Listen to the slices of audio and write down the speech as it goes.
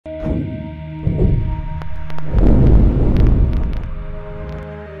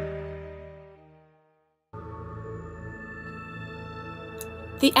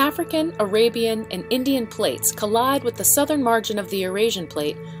The African, Arabian, and Indian plates collide with the southern margin of the Eurasian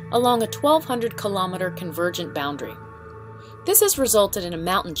plate along a 1,200-kilometer convergent boundary. This has resulted in a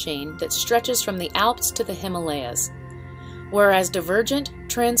mountain chain that stretches from the Alps to the Himalayas. Whereas divergent,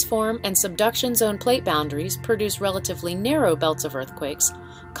 transform, and subduction zone plate boundaries produce relatively narrow belts of earthquakes,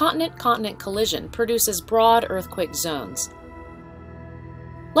 continent-continent collision produces broad earthquake zones.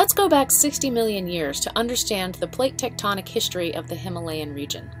 Let's go back 60 million years to understand the plate tectonic history of the Himalayan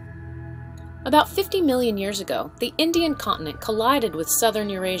region. About 50 million years ago, the Indian continent collided with southern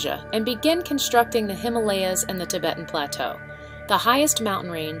Eurasia and began constructing the Himalayas and the Tibetan Plateau, the highest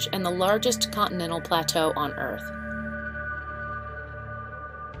mountain range and the largest continental plateau on Earth.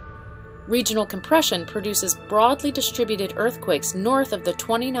 Regional compression produces broadly distributed earthquakes north of the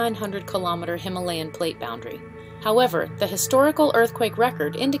 2,900-kilometer Himalayan plate boundary. However, the historical earthquake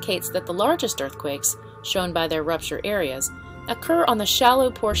record indicates that the largest earthquakes, shown by their rupture areas, occur on the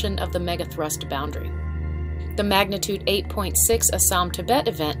shallow portion of the megathrust boundary. The magnitude 8.6 Assam-Tibet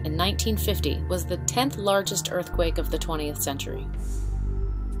event in 1950 was the 10th largest earthquake of the 20th century.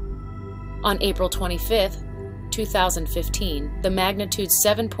 On April 25, 2015, the magnitude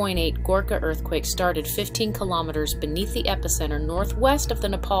 7.8 Gorkha earthquake started 15 kilometers beneath the epicenter northwest of the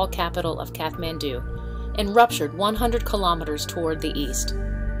Nepal capital of Kathmandu and ruptured 100 kilometers toward the east.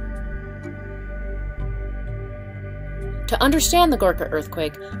 To understand the Gorkha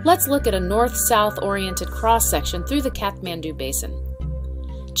earthquake, let's look at a north-south oriented cross-section through the Kathmandu Basin.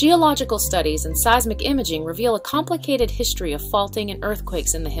 Geological studies and seismic imaging reveal a complicated history of faulting and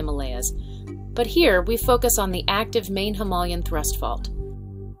earthquakes in the Himalayas, but here we focus on the active main Himalayan thrust fault.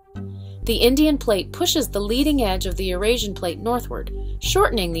 The Indian plate pushes the leading edge of the Eurasian plate northward,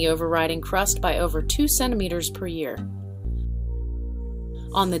 shortening the overriding crust by over 2 centimeters per year.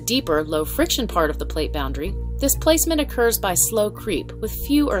 On the deeper, low-friction part of the plate boundary, displacement occurs by slow creep, with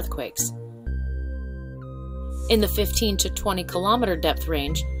few earthquakes. In the 15 to 20 kilometer depth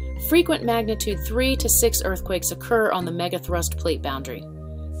range, frequent magnitude 3 to 6 earthquakes occur on the megathrust plate boundary.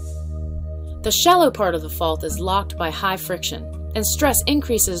 The shallow part of the fault is locked by high friction, and stress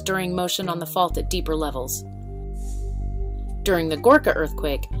increases during motion on the fault at deeper levels. During the Gorkha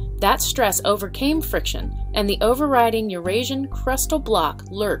earthquake, that stress overcame friction, and the overriding Eurasian crustal block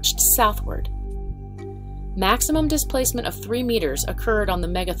lurched southward. Maximum displacement of 3 meters occurred on the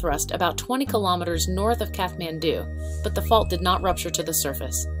megathrust about 20 kilometers north of Kathmandu, but the fault did not rupture to the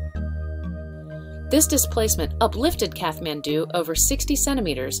surface. This displacement uplifted Kathmandu over 60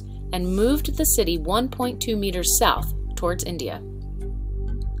 centimeters and moved the city 1.2 meters south towards India.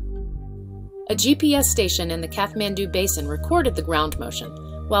 A GPS station in the Kathmandu Basin recorded the ground motion,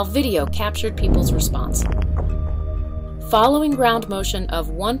 while video captured people's response. Following ground motion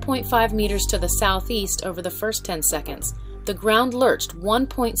of 1.5 meters to the southeast over the first 10 seconds, the ground lurched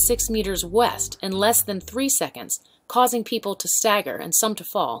 1.6 meters west in less than 3 seconds, causing people to stagger and some to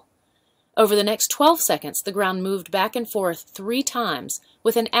fall. Over the next 12 seconds, the ground moved back and forth 3 times,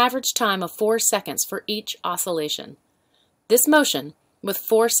 with an average time of 4 seconds for each oscillation. This motion, with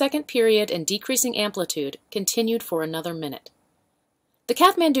 4-second period and decreasing amplitude, continued for another minute. The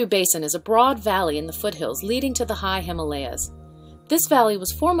Kathmandu Basin is a broad valley in the foothills leading to the high Himalayas. This valley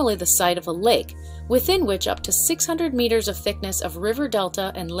was formerly the site of a lake, within which up to 600 meters of thickness of river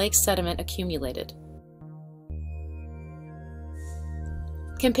delta and lake sediment accumulated.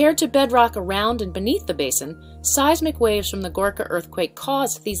 Compared to bedrock around and beneath the basin, seismic waves from the Gorkha earthquake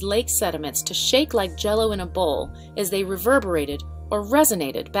caused these lake sediments to shake like jello in a bowl as they reverberated or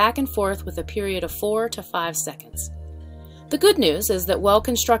resonated back and forth with a period of 4 to 5 seconds. The good news is that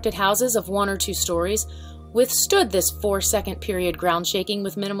well-constructed houses of 1 or 2 stories withstood this 4-second period ground shaking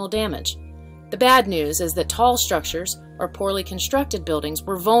with minimal damage. The bad news is that tall structures, or poorly constructed buildings,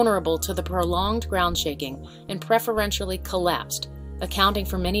 were vulnerable to the prolonged ground shaking and preferentially collapsed, accounting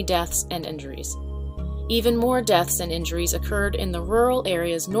for many deaths and injuries. Even more deaths and injuries occurred in the rural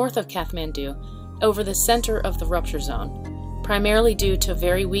areas north of Kathmandu over the center of the rupture zone, primarily due to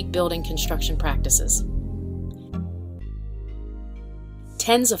very weak building construction practices.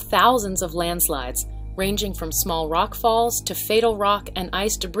 Tens of thousands of landslides, ranging from small rock falls to fatal rock and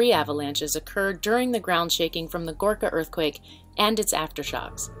ice debris avalanches, occurred during the ground shaking from the Gorkha earthquake and its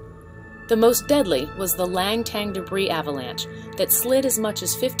aftershocks. The most deadly was the Langtang debris avalanche that slid as much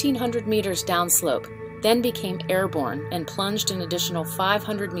as 1,500 meters downslope, then became airborne and plunged an additional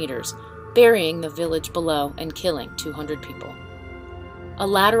 500 meters, burying the village below and killing 200 people. A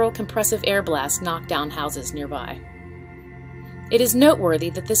lateral compressive air blast knocked down houses nearby. It is noteworthy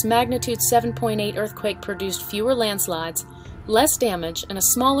that this magnitude 7.8 earthquake produced fewer landslides, less damage, and a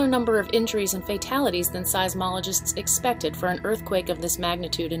smaller number of injuries and fatalities than seismologists expected for an earthquake of this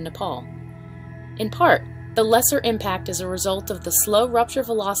magnitude in Nepal. In part, the lesser impact is a result of the slow rupture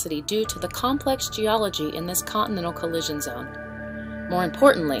velocity due to the complex geology in this continental collision zone. More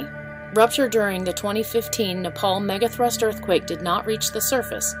importantly, rupture during the 2015 Nepal megathrust earthquake did not reach the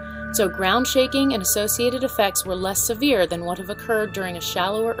surface, so ground shaking and associated effects were less severe than what have occurred during a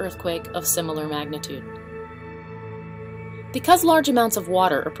shallower earthquake of similar magnitude. Because large amounts of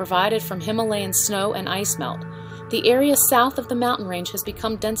water are provided from Himalayan snow and ice melt, the area south of the mountain range has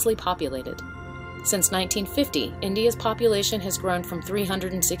become densely populated. Since 1950, India's population has grown from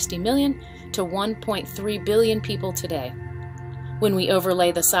 360 million to 1.3 billion people today. When we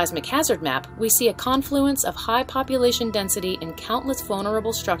overlay the seismic hazard map, we see a confluence of high population density and countless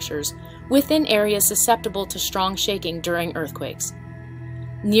vulnerable structures within areas susceptible to strong shaking during earthquakes.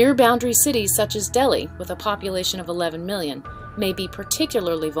 Near-boundary cities such as Delhi, with a population of 11 million, may be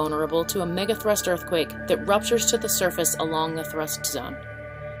particularly vulnerable to a megathrust earthquake that ruptures to the surface along the thrust zone.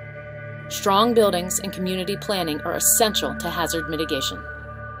 Strong buildings and community planning are essential to hazard mitigation.